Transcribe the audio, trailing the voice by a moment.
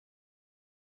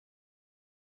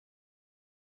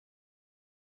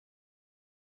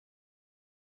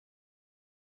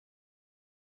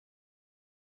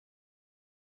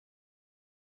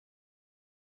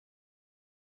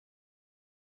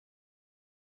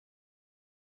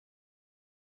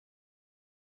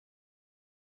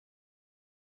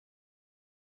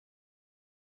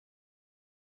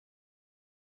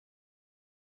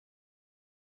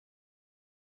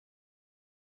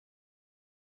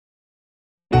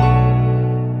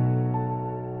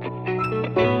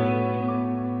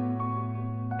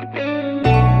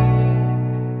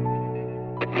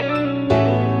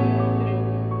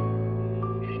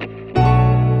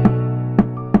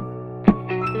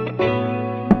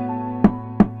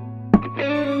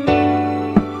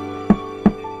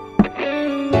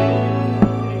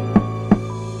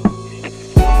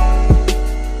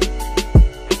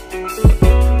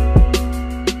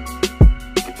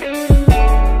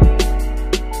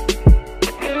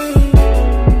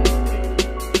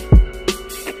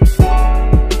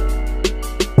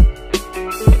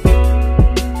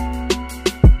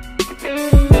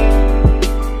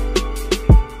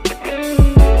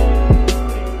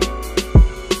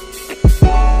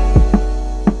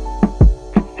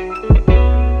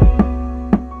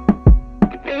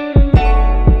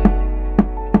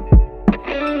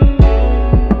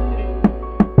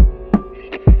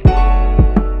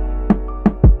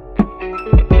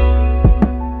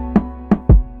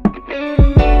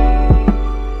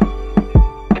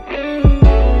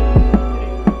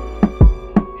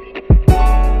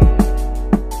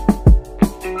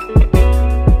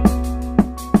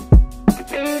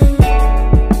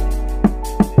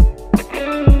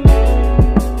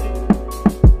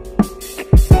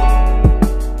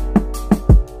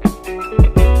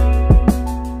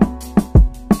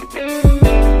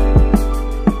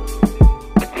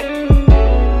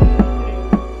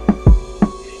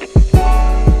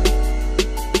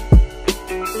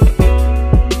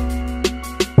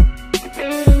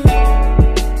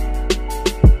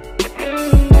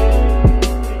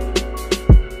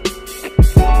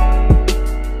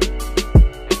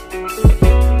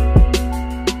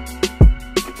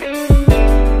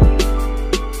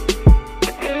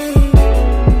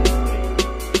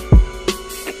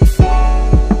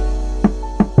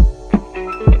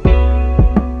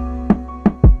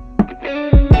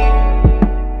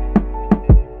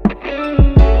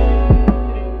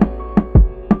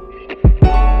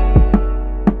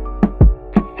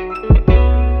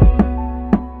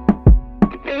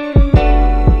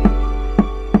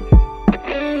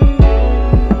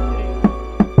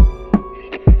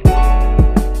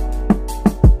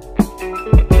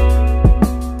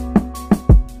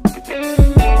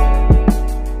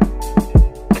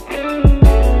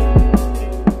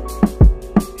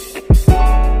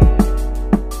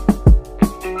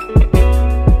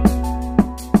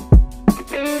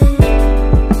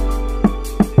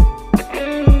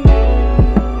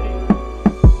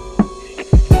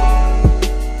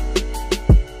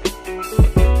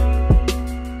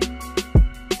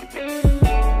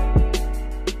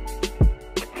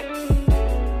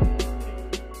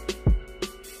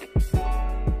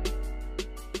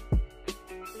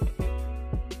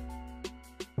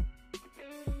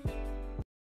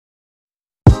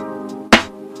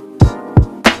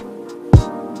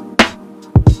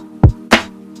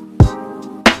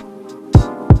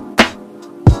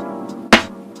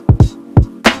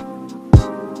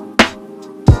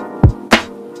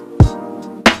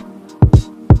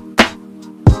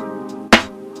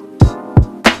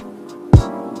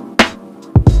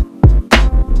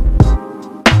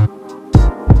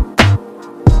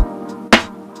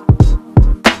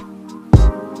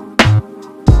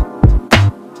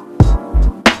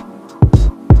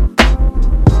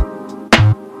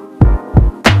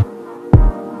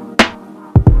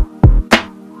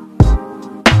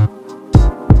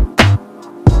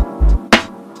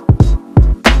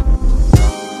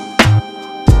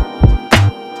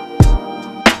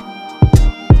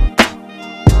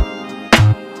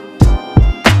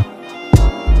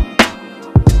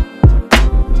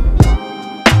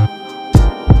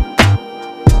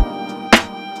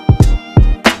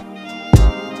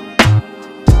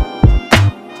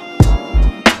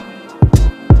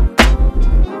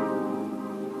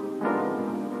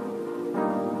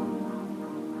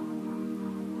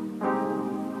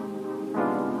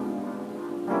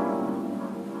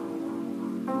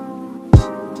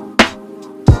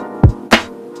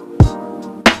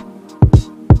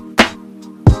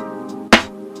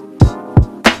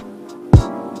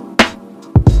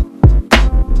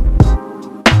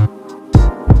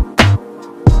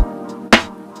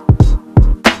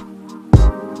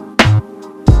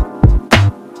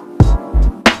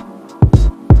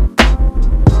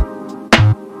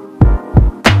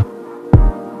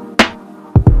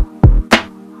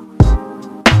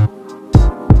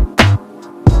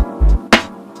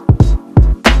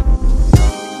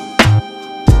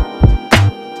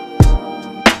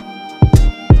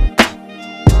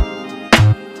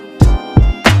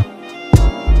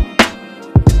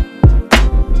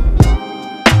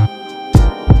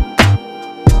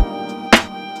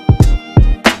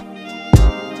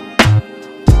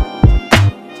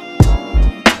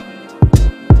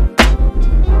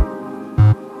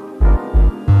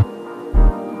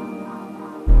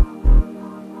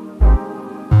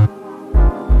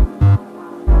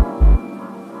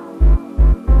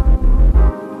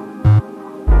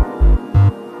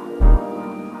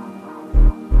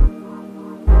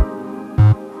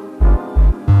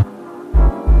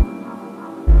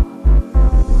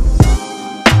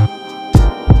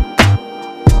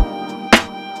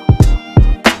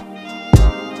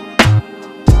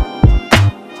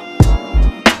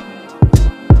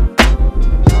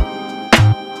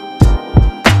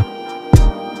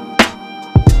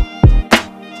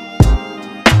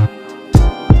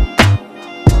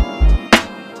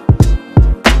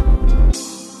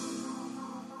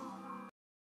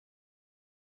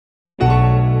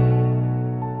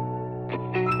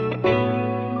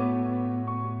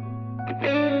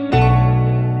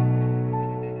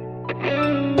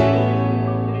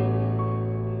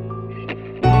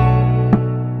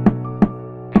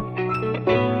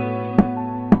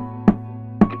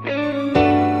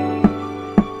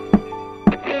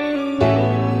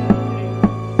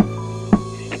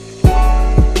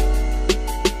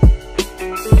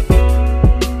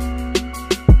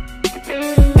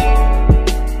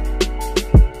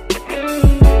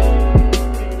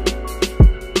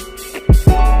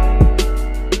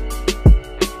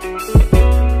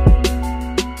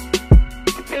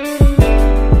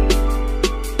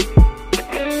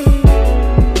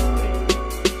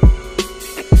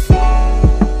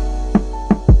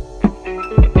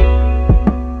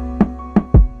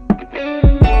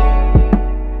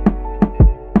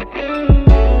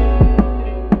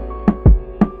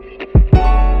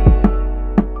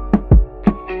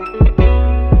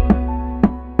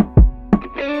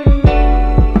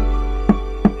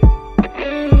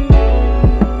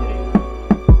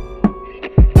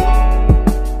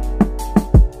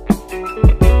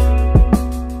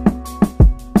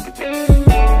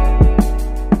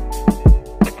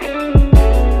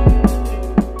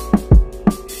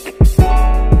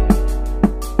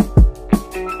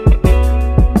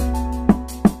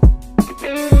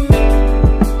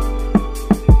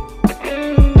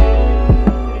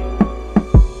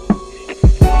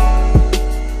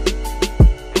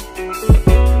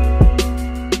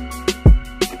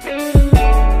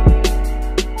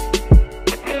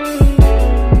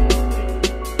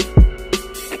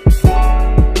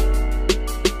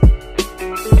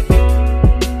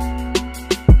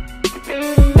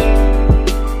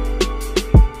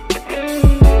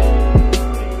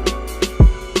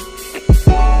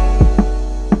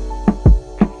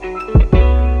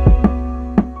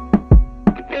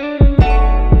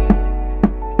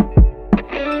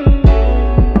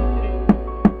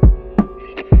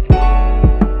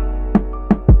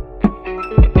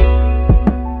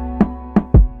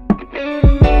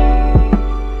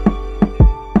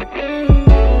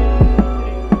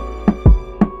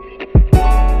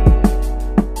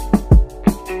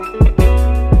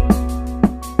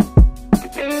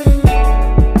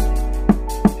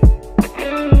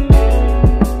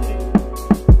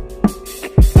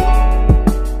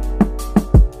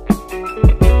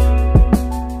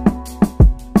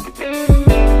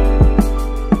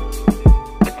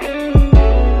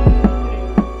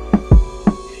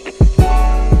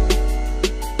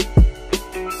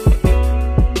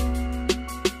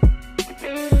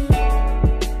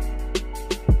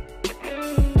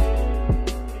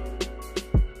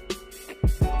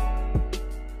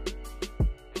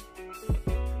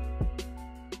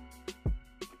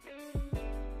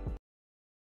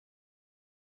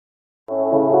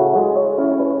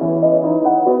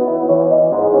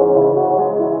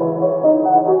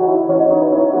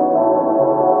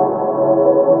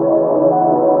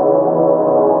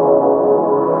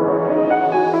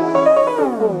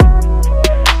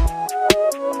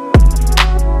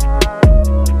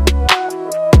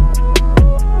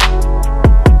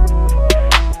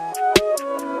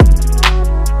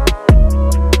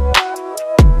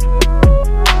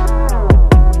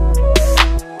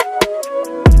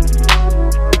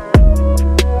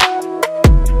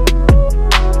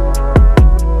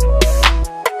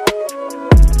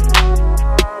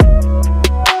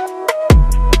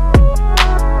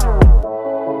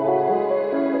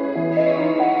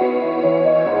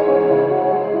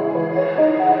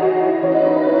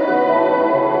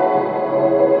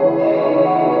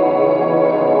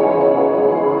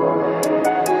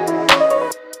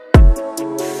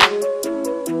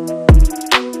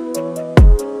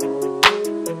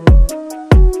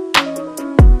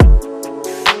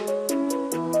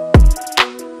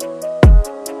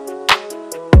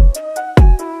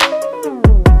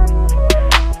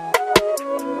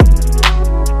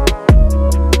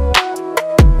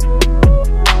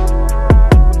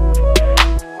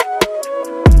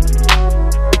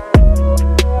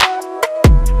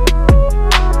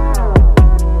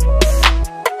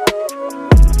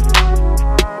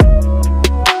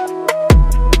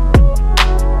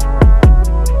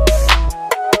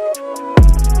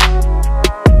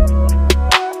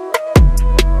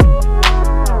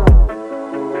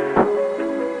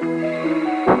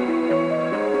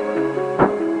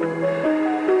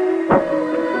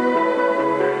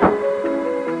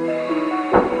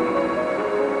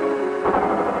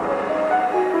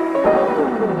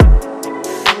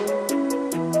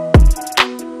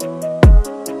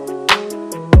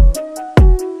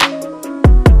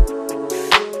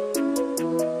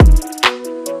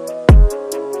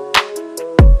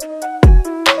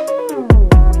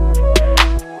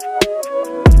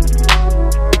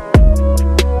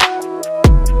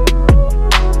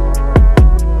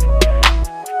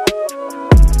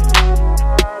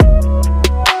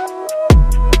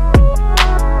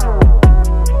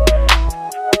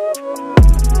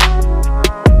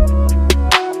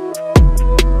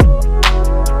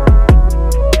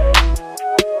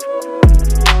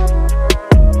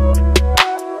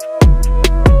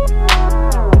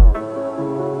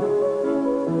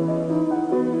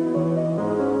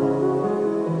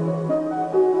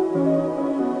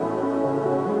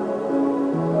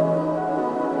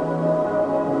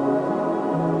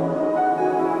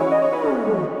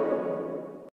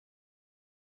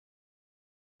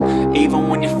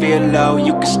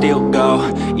you can still go.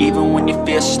 Even when you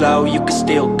feel slow, you can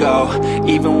still go.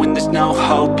 Even when there's no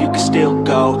hope, you can still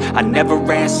go. I never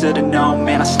answer to no,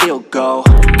 man, I still go.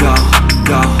 Go,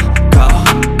 go, go,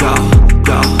 go,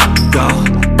 go, go,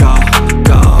 go,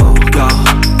 go, go,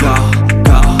 go,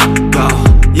 go, go,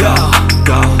 yo,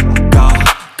 go, go,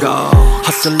 go.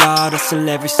 Hustle hard, hustle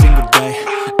every single day.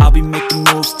 I'll be making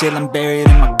moves till I'm buried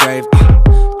in my grave.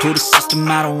 To the system,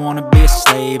 I don't wanna be a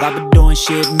slave. I've been doing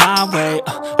shit my way,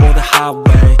 or the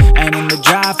highway. And in the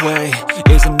driveway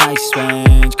is a nice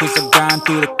range, cause I grind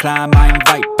through the climb, I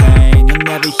invite pain. You'll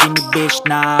never hear me, bitch,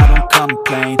 nah, I don't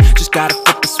complain. Just gotta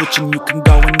flip the switch and you can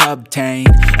go and obtain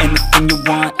anything you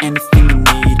want, anything you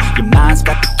need. Your mind's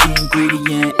got the key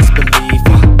ingredient, it's belief.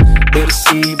 They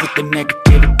deceive with the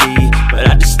negativity, but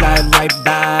I just slide right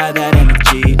by that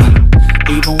energy.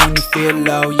 Even when you feel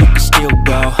low, you can still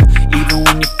go. Even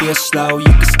when you feel slow, you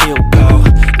can still go.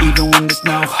 Even when there's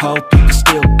no hope, you can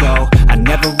still go. I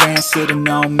never answer to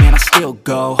no, man, I still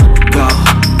go. Go,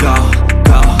 go,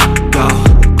 go, go,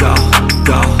 go,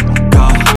 go.